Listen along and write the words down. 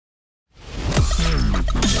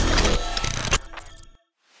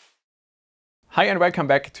Hi and welcome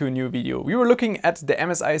back to a new video. We were looking at the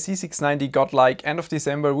MSI C690 Godlike end of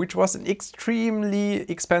December, which was an extremely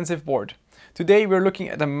expensive board. Today we're looking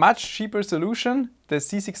at a much cheaper solution, the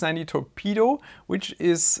C690 Torpedo, which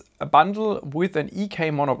is a bundle with an EK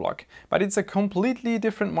monoblock. But it's a completely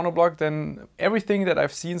different monoblock than everything that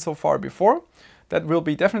I've seen so far before. That will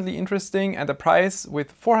be definitely interesting, and the price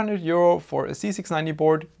with €400 for a C690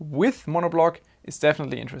 board with monoblock is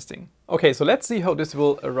definitely interesting. Okay, so let's see how this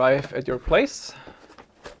will arrive at your place.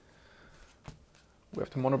 We have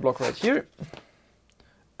the monoblock right here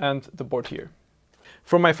and the board here.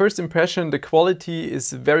 From my first impression, the quality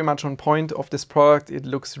is very much on point of this product. It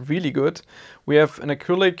looks really good. We have an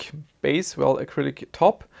acrylic base, well, acrylic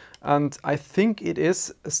top, and I think it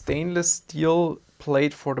is a stainless steel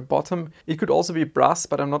plate for the bottom. It could also be brass,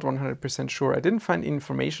 but I'm not 100% sure. I didn't find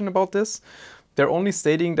information about this. They're only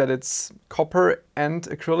stating that it's copper and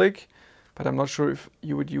acrylic, but I'm not sure if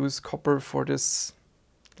you would use copper for this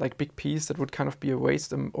like big piece. That would kind of be a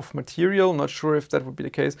waste of material. Not sure if that would be the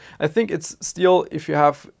case. I think it's steel. If you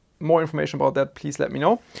have more information about that, please let me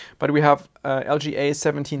know. But we have LGA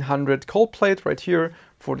 1700 cold plate right here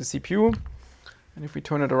for the CPU. And if we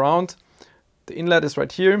turn it around, the inlet is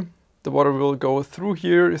right here. The water will go through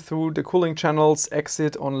here, through the cooling channels,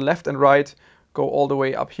 exit on left and right, go all the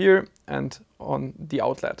way up here and on the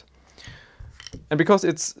outlet. And because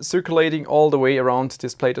it's circulating all the way around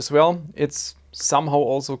this plate as well, it's somehow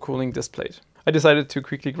also cooling this plate. I decided to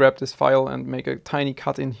quickly grab this file and make a tiny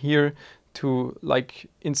cut in here to like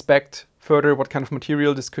inspect further what kind of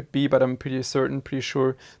material this could be, but I'm pretty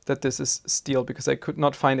sure that this is steel, because I could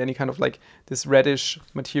not find any kind of like this reddish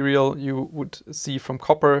material you would see from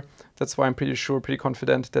copper. That's why I'm pretty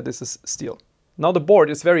confident that this is steel. Now the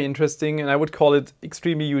board is very interesting, and I would call it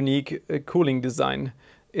extremely unique cooling design.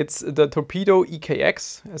 It's the Torpedo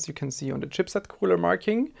EKX, as you can see on the chipset cooler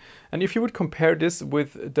marking. And if you would compare this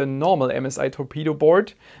with the normal MSI Torpedo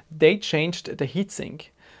board, they changed the heatsink.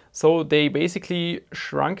 So they basically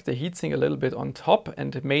shrunk the heatsink a little bit on top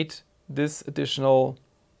and made this additional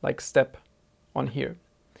like step on here.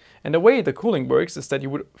 And the way the cooling works is that you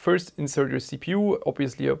would first insert your CPU,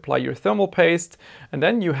 obviously apply your thermal paste, and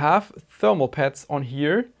then you have thermal pads on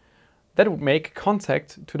here that would make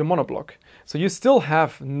contact to the monoblock. So you still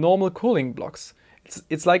have normal cooling blocks.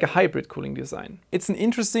 It's like a hybrid cooling design. It's an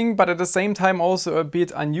interesting, but at the same time also a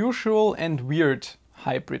bit unusual and weird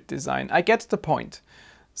hybrid design. I get the point.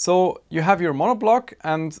 So you have your monoblock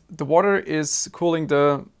and the water is cooling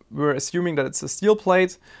we're assuming that it's a steel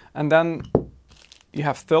plate, and then you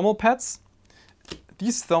have thermal pads.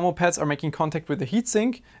 These thermal pads are making contact with the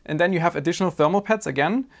heatsink, and then you have additional thermal pads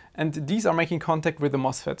again, and these are making contact with the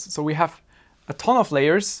MOSFETs. So we have a ton of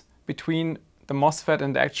layers between the MOSFET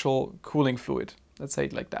and the actual cooling fluid. Let's say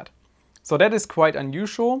it like that. So that is quite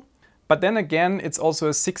unusual. But then again, it's also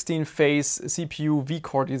a 16-phase CPU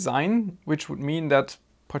V-core design, which would mean that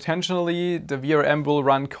potentially the VRM will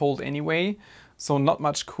run cold anyway, so not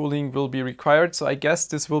much cooling will be required. So I guess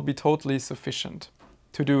this will be totally sufficient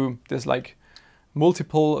to do this like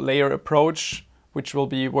multiple layer approach, which will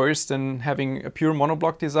be worse than having a pure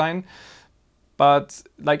monoblock design. But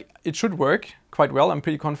like it should work quite well. I'm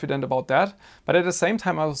pretty confident about that. But at the same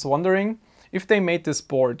time, I was wondering if they made this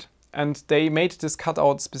board and they made this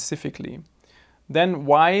cutout specifically, then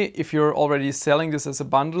why, if you're already selling this as a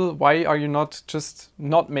bundle, why are you not just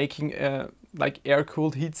not making a like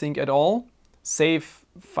air-cooled heatsink at all? Save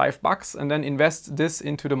 $5 and then invest this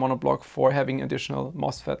into the monoblock for having additional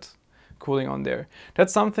MOSFET cooling on there.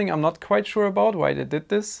 That's something I'm not quite sure about why they did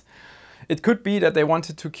this. It could be that they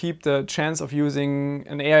wanted to keep the chance of using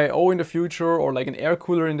an AIO in the future or like an air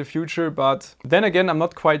cooler in the future, but then again, I'm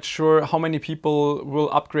not quite sure how many people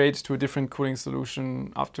will upgrade to a different cooling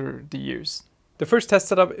solution after the years. The first test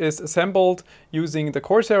setup is assembled using the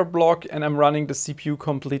Corsair block, and I'm running the CPU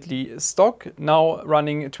completely stock. Now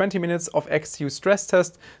running 20 minutes of XTU stress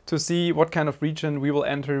test to see what kind of region we will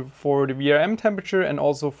enter for the VRM temperature and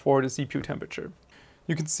also for the CPU temperature.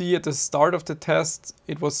 You can see at the start of the test,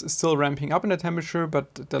 it was still ramping up in the temperature,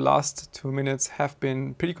 but the last 2 minutes have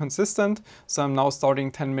been pretty consistent. So I'm now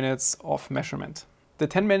starting 10 minutes of measurement. The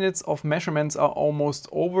 10 minutes of measurements are almost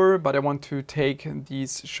over, but I want to take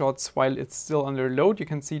these shots while it's still under load. You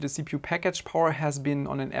can see the CPU package power has been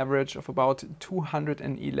on an average of about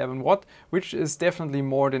 211 watt, which is definitely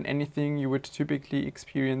more than anything you would typically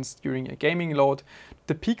experience during a gaming load.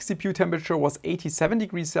 The peak CPU temperature was 87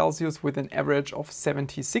 degrees Celsius with an average of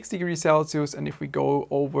 76 degrees Celsius. And if we go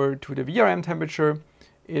over to the VRM temperature,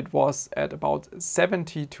 it was at about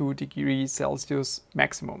 72 degrees Celsius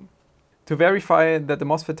maximum. To verify that the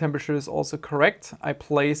MOSFET temperature is also correct, I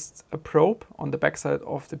placed a probe on the backside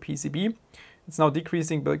of the PCB. It's now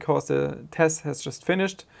decreasing because the test has just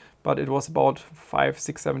finished, but it was about 5,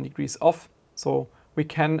 6, 7 degrees off. So we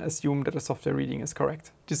can assume that the software reading is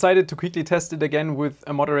correct. Decided to quickly test it again with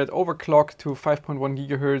a moderate overclock to 5.1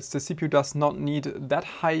 GHz. The CPU does not need that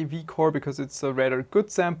high V-core because it's a rather good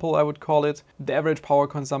sample, I would call it. The average power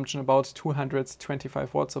consumption about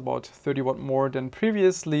 225 watts, about 30 watt more than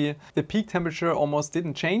previously. The peak temperature almost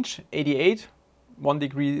didn't change, 88, 1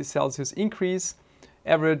 degree Celsius increase.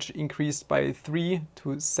 Average increased by 3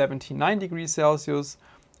 to 79 degrees Celsius.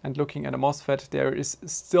 And looking at a MOSFET, there is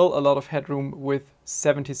still a lot of headroom with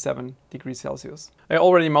 77 degrees Celsius. I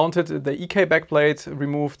already mounted the EK backplate,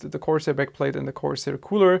 removed the Corsair backplate and the Corsair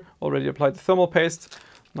cooler, already applied the thermal paste.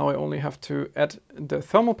 Now I only have to add the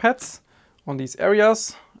thermal pads on these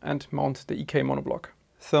areas and mount the EK monoblock.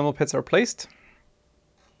 Thermal pads are placed.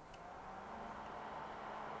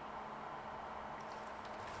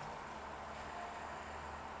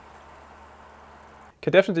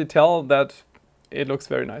 Can definitely tell that it looks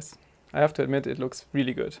very nice. I have to admit, it looks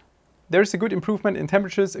really good. There's a good improvement in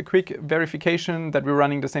temperatures, a quick verification that we're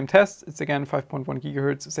running the same test. It's again 5.1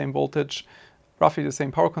 GHz, same voltage, roughly the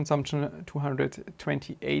same power consumption,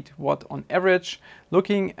 228 watt on average.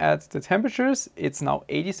 Looking at the temperatures, it's now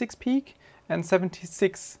 86 peak and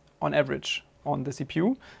 76 on average on the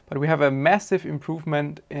CPU, but we have a massive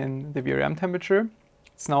improvement in the VRM temperature.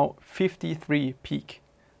 It's now 53 peak.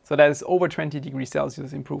 So that is over 20 degrees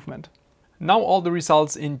Celsius improvement. Now all the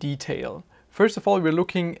results in detail. First of all, we're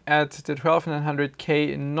looking at the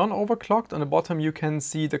 12900K non-overclocked. On the bottom you can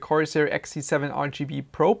see the Corsair XT7 RGB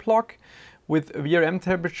Pro clock with a VRM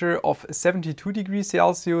temperature of 72 degrees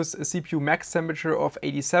Celsius, a CPU max temperature of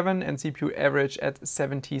 87 and CPU average at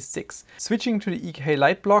 76. Switching to the EK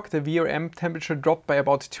light block, the VRM temperature dropped by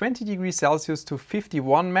about 20 degrees Celsius to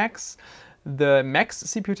 51 max. The max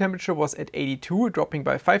CPU temperature was at 82, dropping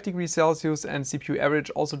by 5 degrees Celsius, and CPU average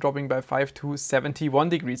also dropping by 5 to 71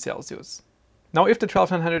 degrees Celsius. Now, if the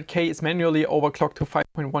 12900K is manually overclocked to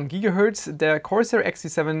 5.1 GHz, the Corsair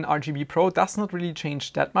XT7 RGB Pro does not really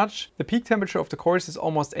change that much. The peak temperature of the cores is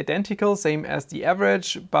almost identical, same as the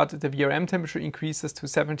average, but the VRM temperature increases to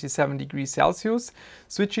 77 degrees Celsius.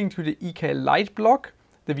 Switching to the EK light block,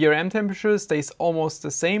 the VRM temperature stays almost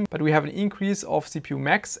the same, but we have an increase of CPU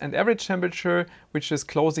max and average temperature, which is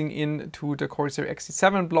closing in to the Corsair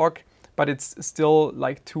XT7 block, but it's still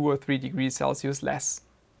like 2 or 3 degrees Celsius less.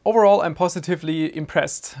 Overall, I'm positively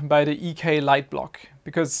impressed by the EK light block,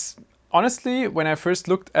 because honestly, when I first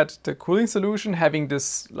looked at the cooling solution, having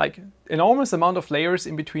this like enormous amount of layers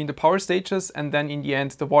in between the power stages and then in the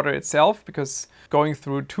end the water itself, because going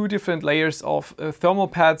through 2 different layers of thermal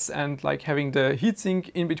pads and like having the heatsink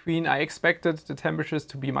in between, I expected the temperatures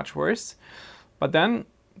to be much worse. But then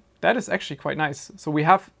that is actually quite nice. So we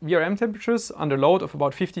have VRM temperatures under load of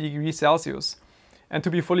about 50 degrees Celsius. And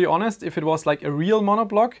to be fully honest, if it was like a real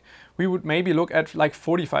monoblock, we would maybe look at like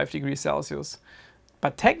 45 degrees Celsius.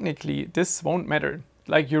 But technically, this won't matter.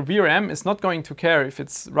 Like your VRM is not going to care if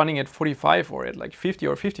it's running at 45 or at like 50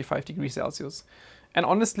 or 55 degrees Celsius. And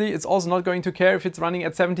honestly, it's also not going to care if it's running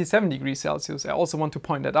at 77 degrees Celsius. I also want to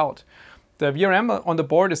point that out. The VRM on the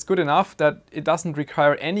board is good enough that it doesn't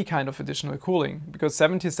require any kind of additional cooling, because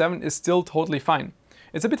 77 is still totally fine.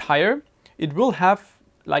 It's a bit higher. It will have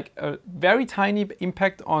like a very tiny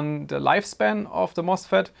impact on the lifespan of the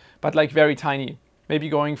MOSFET, but like very tiny. Maybe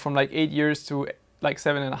going from like 8 years to like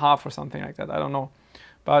 7.5 or something like that, I don't know.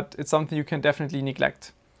 But it's something you can definitely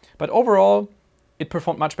neglect. But overall, it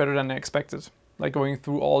performed much better than I expected, like going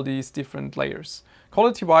through all these different layers.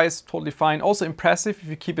 Quality-wise, totally fine. Also impressive if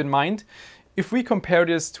you keep in mind, if we compare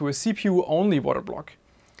this to a CPU-only water block.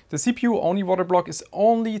 The CPU-only water block is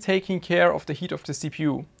only taking care of the heat of the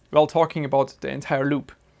CPU, while talking about the entire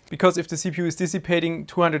loop. Because if the CPU is dissipating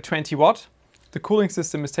 220 watt, the cooling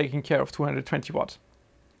system is taking care of 220 watt.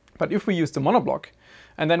 But if we use the monoblock,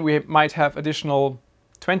 and then we might have additional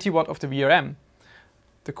 20 watt of the VRM,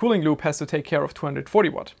 the cooling loop has to take care of 240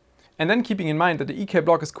 watt. And then keeping in mind that the EK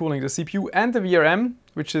block is cooling the CPU and the VRM,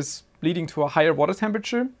 which is leading to a higher water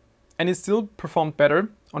temperature, and it still performed better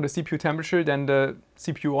on the CPU temperature than the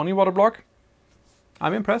CPU-only water block.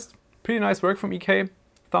 I'm impressed. Pretty nice work from EK.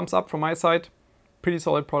 Thumbs up from my side. Pretty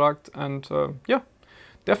solid product, and yeah.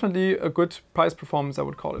 Definitely a good price performance, I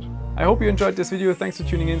would call it. I hope you enjoyed this video. Thanks for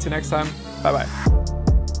tuning in. See you next time. Bye bye.